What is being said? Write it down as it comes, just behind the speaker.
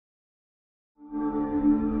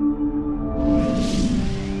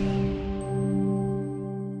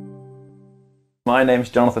my name's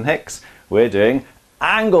Jonathan Hicks. We're doing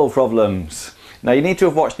angle problems. Now you need to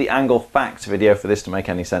have watched the angle facts video for this to make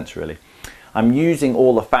any sense really. I'm using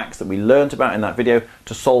all the facts that we learnt about in that video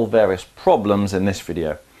to solve various problems in this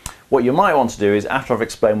video. What you might want to do is, after I've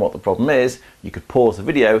explained what the problem is, you could pause the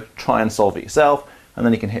video, try and solve it yourself, and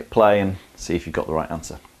then you can hit play and see if you've got the right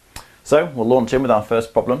answer. So we'll launch in with our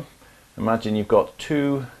first problem. Imagine you've got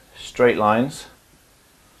two straight lines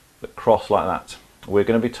that cross like that. We're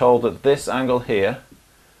going to be told that this angle here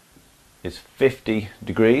is 50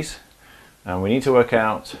 degrees, and we need to work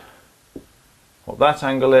out what that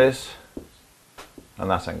angle is and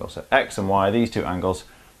that angle. So X and Y, these two angles,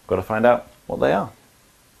 we've got to find out what they are.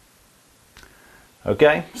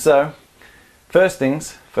 Okay, so first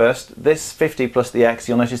things first, this 50 plus the X,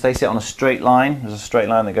 you'll notice they sit on a straight line. There's a straight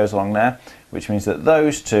line that goes along there, which means that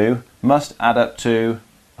those two must add up to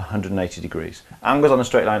 180 degrees. Angles on a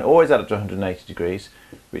straight line always add up to 180 degrees,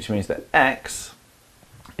 which means that X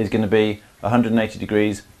is going to be 180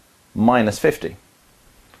 degrees minus 50.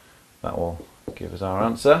 That will give us our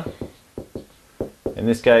answer. In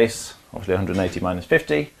this case, obviously 180 minus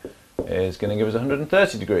 50 is going to give us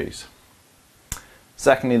 130 degrees.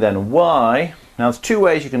 Secondly then, Y. Now there's two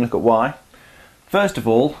ways you can look at Y. First of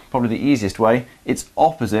all, probably the easiest way, it's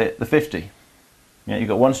opposite the 50. Yeah, you've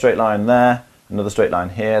got one straight line there, another straight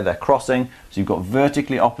line here, they're crossing, so you've got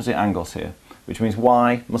vertically opposite angles here, which means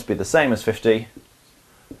Y must be the same as 50,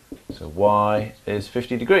 so Y is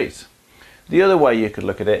 50 degrees. The other way you could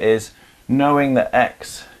look at it is, knowing that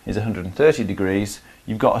X is 130 degrees,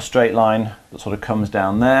 you've got a straight line that sort of comes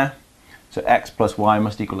down there, so X plus Y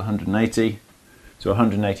must equal 180, so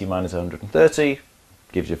 180 minus 130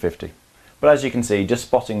 gives you 50. But as you can see, just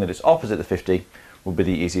spotting that it's opposite the 50 will be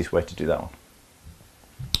the easiest way to do that one.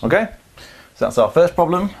 Okay? So that's our first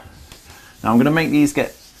problem. Now I'm going to make these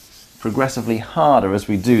get progressively harder as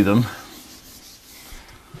we do them.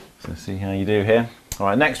 So see how you do here.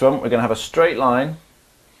 Alright, next one, we're going to have a straight line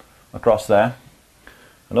across there.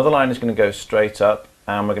 Another line is going to go straight up,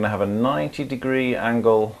 and we're going to have a 90-degree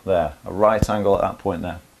angle there, a right angle at that point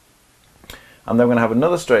there. And then we're going to have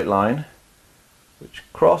another straight line which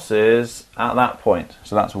crosses at that point.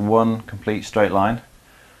 So that's one complete straight line.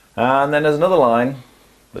 And then there's another line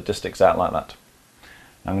that just sticks out like that.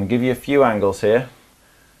 I'm going to give you a few angles here.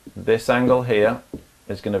 This angle here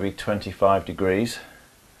is going to be 25 degrees,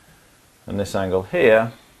 and this angle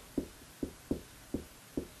here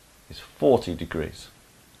is 40 degrees.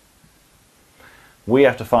 We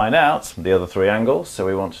have to find out the other three angles, so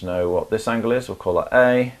we want to know what this angle is. We'll call it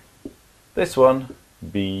A, this one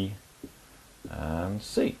B, and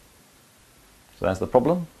C. So that's the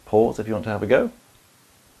problem. Pause if you want to have a go.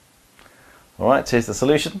 Alright, here's the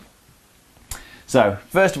solution. So,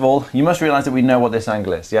 first of all, you must realise that we know what this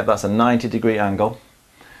angle is. Yeah, that's a 90-degree angle.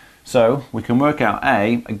 So, we can work out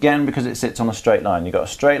A, again because it sits on a straight line. You've got a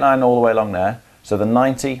straight line all the way along there. So the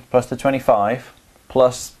 90 plus the 25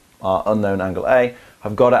 plus our unknown angle A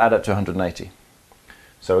have got to add up to 180.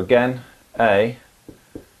 So again, A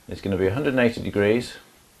is going to be 180 degrees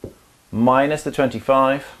minus the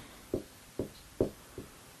 25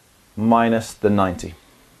 minus the 90.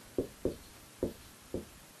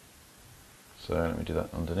 So let me do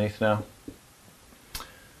that underneath now.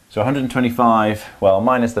 So 125, well,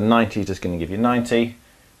 minus the 90 is just going to give you 90.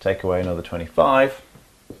 Take away another 25,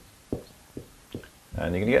 and you're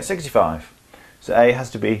going to get 65. So A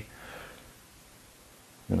has to be,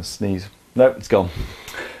 I'm going to sneeze. Nope, it's gone.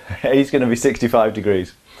 A is going to be 65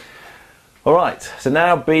 degrees. Alright, so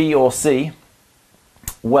now B or C.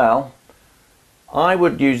 Well, I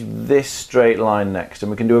would use this straight line next,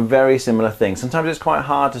 and we can do a very similar thing. Sometimes it's quite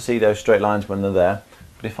hard to see those straight lines when they're there,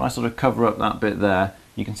 but if I sort of cover up that bit there,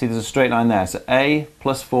 you can see there's a straight line there. So A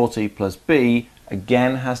plus 40 plus B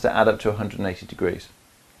again has to add up to 180 degrees.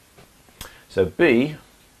 So B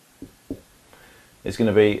is going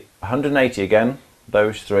to be 180 again,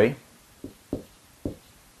 those three,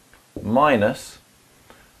 minus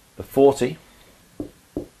the 40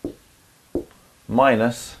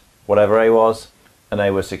 minus whatever A was, and A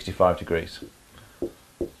was 65 degrees.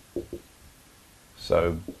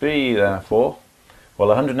 So B therefore, well,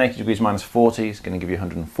 180 degrees minus 40 is going to give you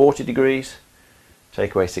 140 degrees.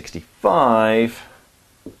 Take away 65,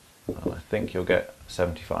 well, I think you'll get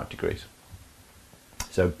 75 degrees.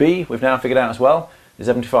 So B, we've now figured out as well, is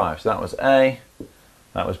 75. So that was A,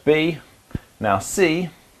 that was B. Now C,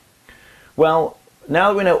 well,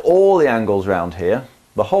 now that we know all the angles around here,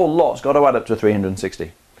 the whole lot's got to add up to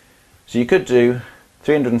 360. So you could do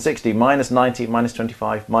 360 minus 90 minus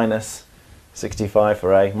 25 minus 65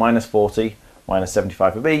 for A, minus 40 minus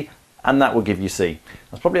 75 for B, and that will give you C.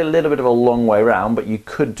 That's probably a little bit of a long way around, but you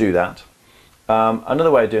could do that.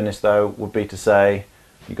 Another way of doing this though would be to say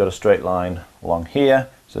you've got a straight line along here,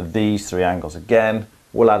 so these three angles again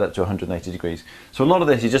will add up to 180 degrees. So a lot of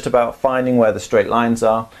this is just about finding where the straight lines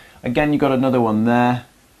are. Again, you've got another one there.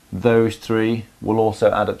 Those three will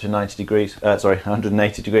also add up to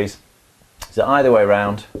 180 degrees. So either way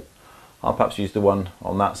around, I'll perhaps use the one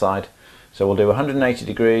on that side. So we'll do 180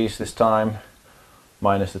 degrees this time,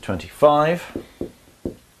 minus the 25,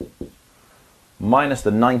 minus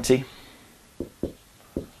the 90,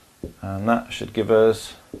 and that should give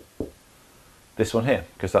us this one here,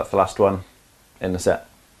 because that's the last one in the set.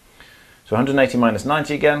 So 180 minus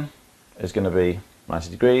 90 again is going to be 90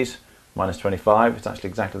 degrees, minus 25, it's actually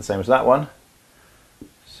exactly the same as that one.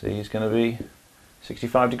 C is going to be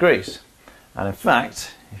 65 degrees. And in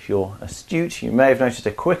fact, if you're astute, you may have noticed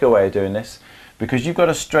a quicker way of doing this, because you've got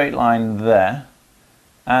a straight line there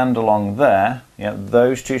and along there,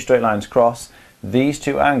 those two straight lines cross, these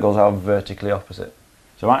two angles are vertically opposite.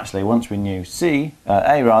 So actually, once we knew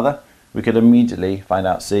A rather, we could immediately find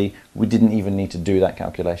out C. We didn't even need to do that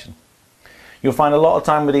calculation. You'll find a lot of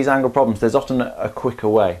time with these angle problems, there's often a quicker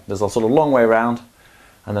way. There's a sort of long way around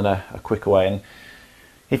and then a quicker way. And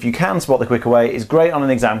if you can spot the quicker way, it's great on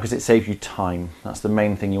an exam because it saves you time. That's the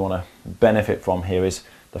main thing you want to benefit from here, is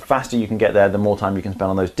the faster you can get there, the more time you can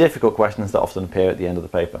spend on those difficult questions that often appear at the end of the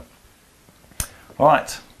paper. All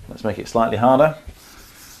right, let's make it slightly harder.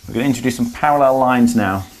 We're going to introduce some parallel lines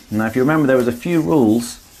now. Now, if you remember, there was a few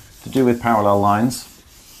rules to do with parallel lines,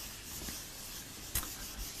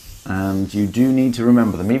 and you do need to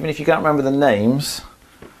remember them. Even if you can't remember the names,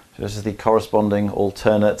 so this is the corresponding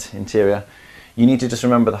alternate interior, you need to just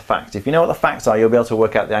remember the facts. If you know what the facts are, you'll be able to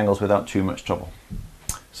work out the angles without too much trouble.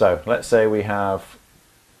 So let's say we have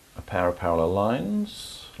a pair of parallel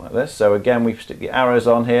lines like this. So again, we stick the arrows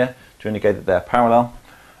on here to indicate that they're parallel.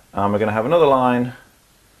 We're going to have another line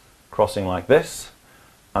crossing like this.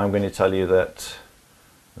 I'm going to tell you that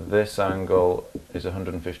this angle is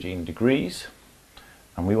 115 degrees,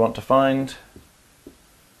 and we want to find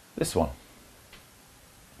this one.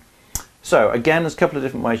 So again, there's a couple of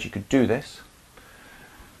different ways you could do this.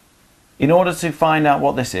 In order to find out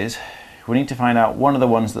what this is, we need to find out one of the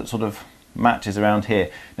ones that sort of matches around here.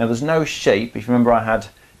 Now there's no shape. If you remember, I had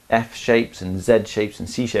F shapes and Z shapes and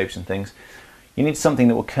C shapes and things. You need something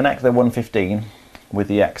that will connect the 115 with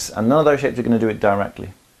the X, and none of those shapes are going to do it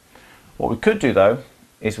directly. What we could do though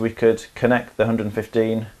is we could connect the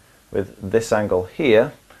 115 with this angle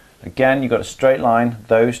here. Again, you've got a straight line,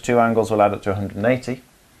 those two angles will add up to 180,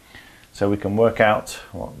 so we can work out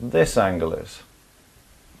what this angle is.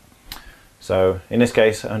 So in this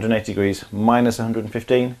case, 180 degrees minus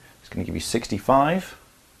 115 is going to give you 65,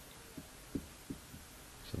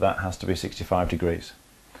 so that has to be 65 degrees.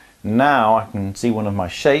 Now I can see one of my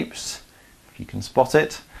shapes. If you can spot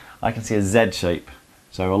it, I can see a Z shape.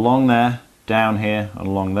 So along there, down here, and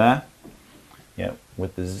along there. Yeah,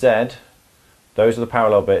 with the Z, those are the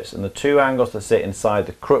parallel bits, and the two angles that sit inside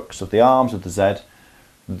the crooks of the arms of the Z,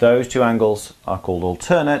 those two angles are called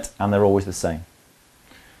alternate, and they're always the same.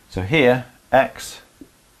 So here, X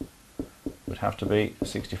would have to be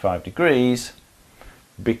 65 degrees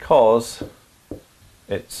because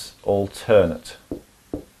it's alternate.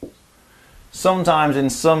 Sometimes in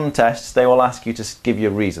some tests they will ask you to give you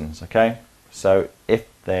reasons, okay? So if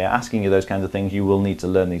they're asking you those kinds of things, you will need to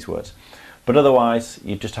learn these words. But otherwise,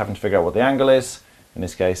 you're just having to figure out what the angle is. In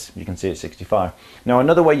this case, you can see it's 65. Now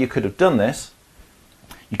another way you could have done this,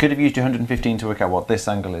 you could have used 115 to work out what this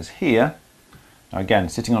angle is here. Now again,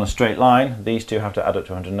 sitting on a straight line, these two have to add up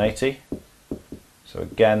to 180. So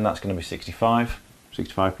again, that's going to be 65.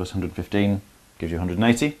 65 plus 115 gives you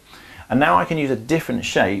 180. And now I can use a different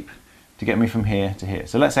shape to get me from here to here.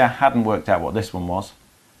 So let's say I hadn't worked out what this one was,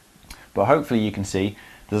 but hopefully you can see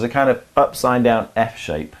there's a kind of upside down F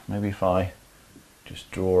shape. Maybe if I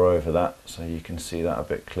just draw over that so you can see that a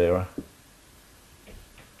bit clearer.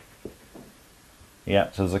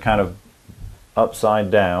 Yeah, so there's a kind of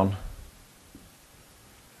upside down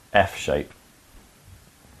F shape.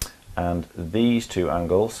 And these two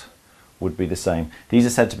angles would be the same. These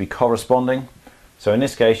are said to be corresponding. So in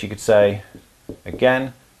this case you could say,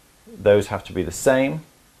 again, those have to be the same.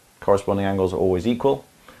 Corresponding angles are always equal.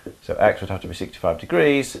 So X would have to be 65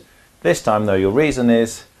 degrees. This time though, your reason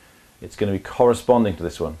is it's going to be corresponding to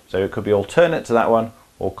this one. So it could be alternate to that one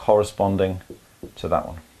or corresponding to that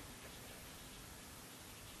one.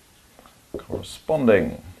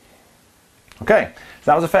 Corresponding. Okay, so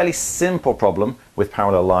that was a fairly simple problem with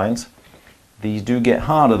parallel lines. These do get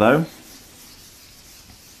harder though.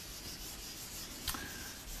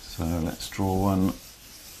 So let's draw one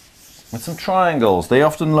with some triangles. They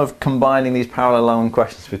often love combining these parallel line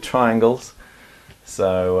questions with triangles.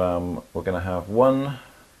 So we're going to have we're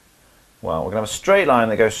going to have a straight line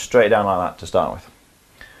that goes straight down like that to start with.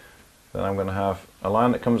 Then I'm going to have a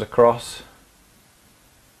line that comes across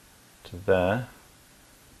to there,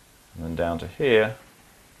 and then down to here,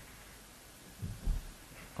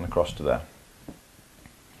 and across to there.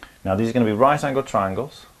 Now these are going to be right angled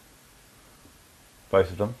triangles,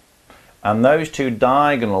 both of them, and those two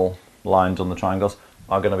diagonal lines on the triangles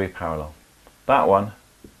are going to be parallel. That one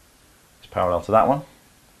is parallel to that one.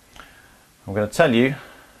 I'm going to tell you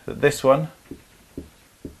that this one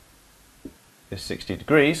is 60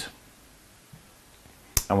 degrees,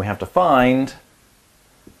 and we have to find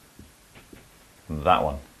that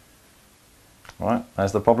one. Alright,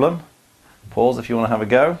 there's the problem. Pause if you want to have a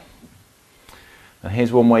go. And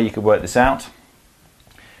here's one way you could work this out.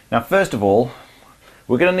 Now first of all,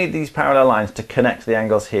 we're going to need these parallel lines to connect the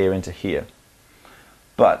angles here into here.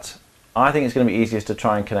 But I think it's going to be easiest to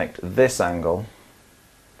try and connect this angle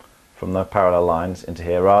from the parallel lines into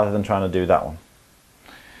here rather than trying to do that one.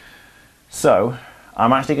 So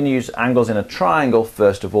I'm actually going to use angles in a triangle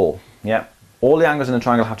first of all. Yeah, all the angles in a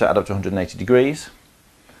triangle have to add up to 180 degrees.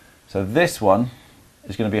 So this one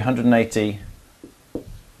is going to be 180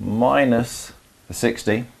 minus the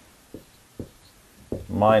 60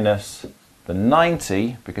 minus the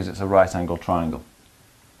 90 because it's a right angle triangle.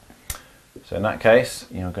 So in that case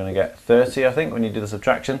you're going to get 30, I think, when you do the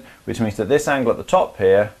subtraction, which means that this angle at the top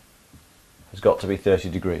here has got to be 30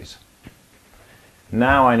 degrees.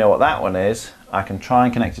 Now I know what that one is, I can try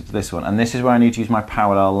and connect it to this one, and this is where I need to use my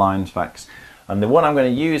parallel lines facts. And the one I'm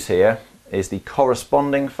going to use here is the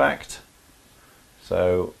corresponding fact.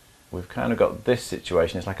 So we've kind of got this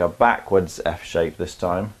situation, it's like a backwards F shape this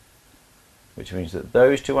time, which means that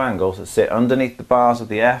those two angles that sit underneath the bars of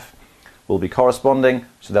the F will be corresponding,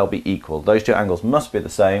 so they'll be equal. Those two angles must be the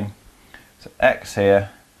same, so X here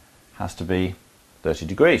has to be 30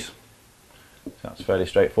 degrees. So that's fairly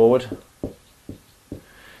straightforward.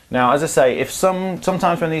 Now, as I say, if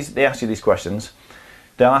sometimes when they ask you these questions,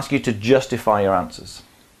 they'll ask you to justify your answers.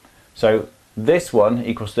 So this one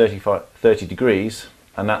equals 30 degrees,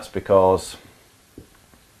 and that's because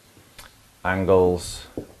angles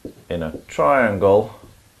in a triangle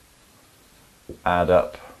add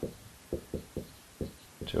up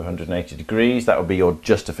to 180 degrees. That would be your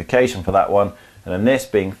justification for that one. And then this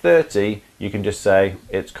being 30, you can just say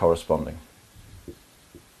it's corresponding.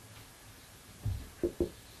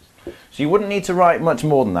 So you wouldn't need to write much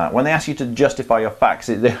more than that. When they ask you to justify your facts,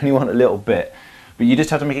 they only want a little bit. But you just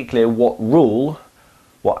have to make it clear what rule,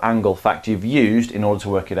 what angle fact you've used in order to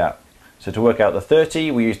work it out. So to work out the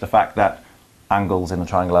 30, we use the fact that angles in a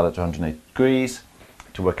triangle add up to 180 degrees.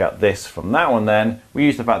 To work out this from that one then, we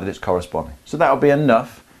use the fact that it's corresponding. So that will be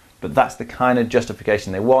enough, but that's the kind of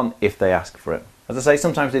justification they want if they ask for it. As I say,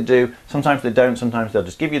 sometimes they do, sometimes they don't, sometimes they'll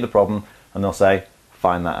just give you the problem and they'll say,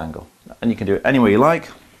 find that angle. And you can do it any way you like,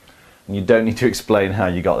 and you don't need to explain how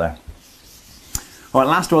you got there. All right,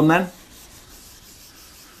 last one then.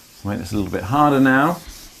 Make this a little bit harder now.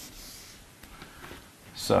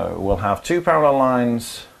 So we'll have two parallel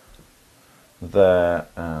lines there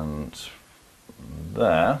and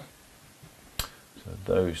there. So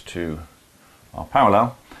those two are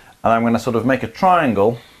parallel. And I'm going to sort of make a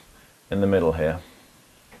triangle in the middle here.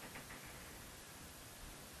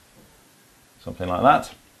 Something like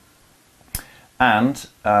that. And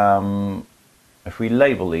if we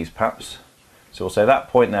label these perhaps, so we'll say that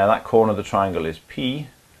point there, that corner of the triangle is P.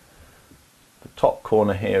 The top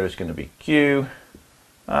corner here is going to be Q.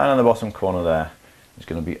 And the bottom corner there is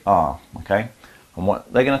going to be R. Okay? And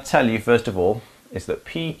what they're going to tell you first of all is that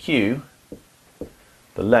PQ,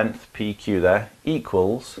 the length PQ there,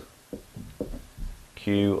 equals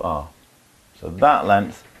QR. So that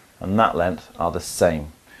length and that length are the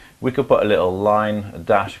same. We could put a little line, a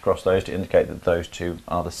dash across those to indicate that those two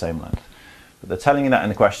are the same length. But they're telling you that in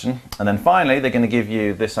the question. And then finally they're going to give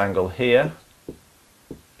you this angle here.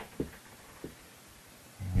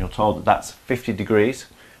 You're told that that's 50 degrees,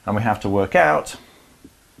 and we have to work out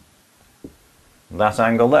that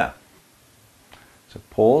angle there. So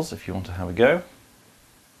pause if you want to have a go.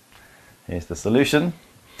 Here's the solution.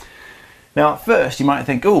 Now at first you might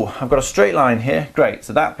think, oh, I've got a straight line here, great,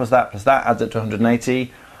 so that plus that plus that adds up to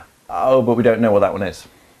 180. Oh, but we don't know what that one is.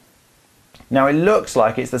 Now it looks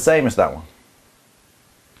like it's the same as that one.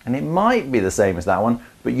 And it might be the same as that one,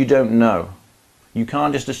 but you don't know. You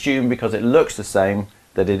can't just assume because it looks the same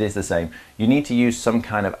that it is the same. You need to use some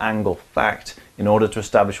kind of angle fact in order to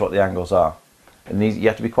establish what the angles are. And these, you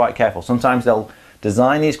have to be quite careful. Sometimes they'll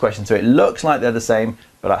design these questions so it looks like they're the same,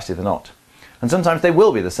 but actually they're not. And sometimes they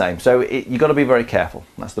will be the same, so you've got to be very careful.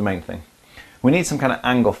 That's the main thing. We need some kind of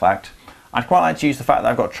angle fact. I'd quite like to use the fact that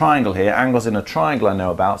I've got a triangle here, angles in a triangle I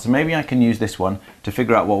know about, so maybe I can use this one to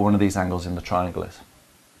figure out what one of these angles in the triangle is.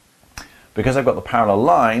 Because I've got the parallel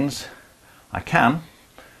lines, I can,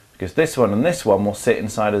 because this one and this one will sit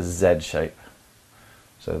inside a Z shape.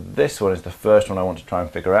 So this one is the first one I want to try and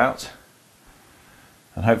figure out.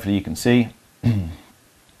 And hopefully you can see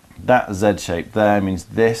that Z shape there means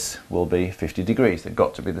this will be 50 degrees. They've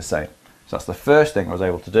got to be the same. So that's the first thing I was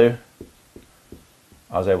able to do.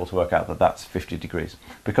 I was able to work out that that's 50 degrees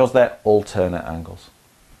because they're alternate angles.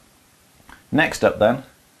 Next up then,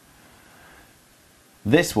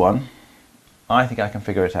 this one, I think I can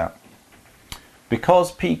figure it out.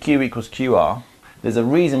 Because PQ equals QR, there's a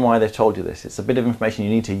reason why they've told you this. It's a bit of information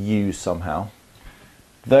you need to use somehow.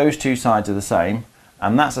 Those two sides are the same,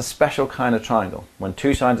 and that's a special kind of triangle. When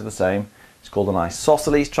two sides are the same, it's called an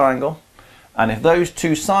isosceles triangle. And if those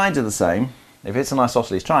two sides are the same, if it's an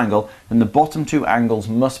isosceles triangle, then the bottom two angles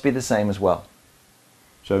must be the same as well.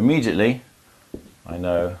 So immediately, I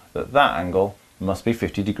know that that angle must be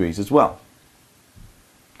 50 degrees as well.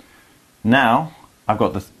 Now, I've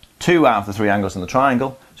got the 2 out of the 3 angles in the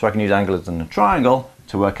triangle, so I can use angles in the triangle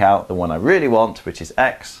to work out the one I really want, which is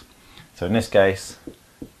x. So in this case,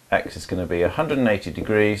 x is going to be 180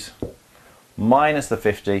 degrees minus the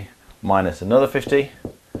 50 minus another 50.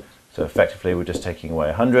 So effectively we're just taking away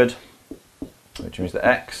 100, which means that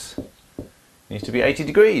x needs to be 80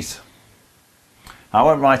 degrees. I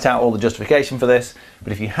won't write out all the justification for this,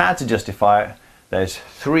 but if you had to justify it, there's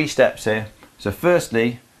 3 steps here. So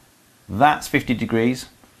firstly, that's 50 degrees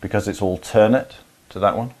because it's alternate to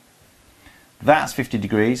that one. That's 50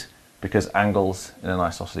 degrees because angles in an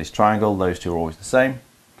isosceles triangle, those two are always the same.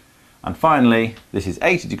 And finally, this is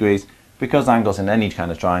 80 degrees because angles in any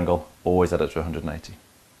kind of triangle always add up to 180.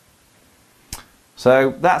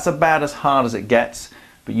 So that's about as hard as it gets,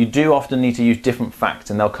 but you do often need to use different facts,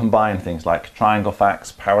 and they'll combine things like triangle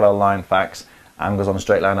facts, parallel line facts, angles on a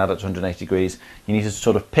straight line add up to 180 degrees. You need to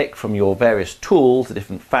sort of pick from your various tools the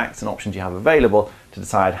different facts and options you have available to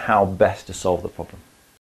decide how best to solve the problem.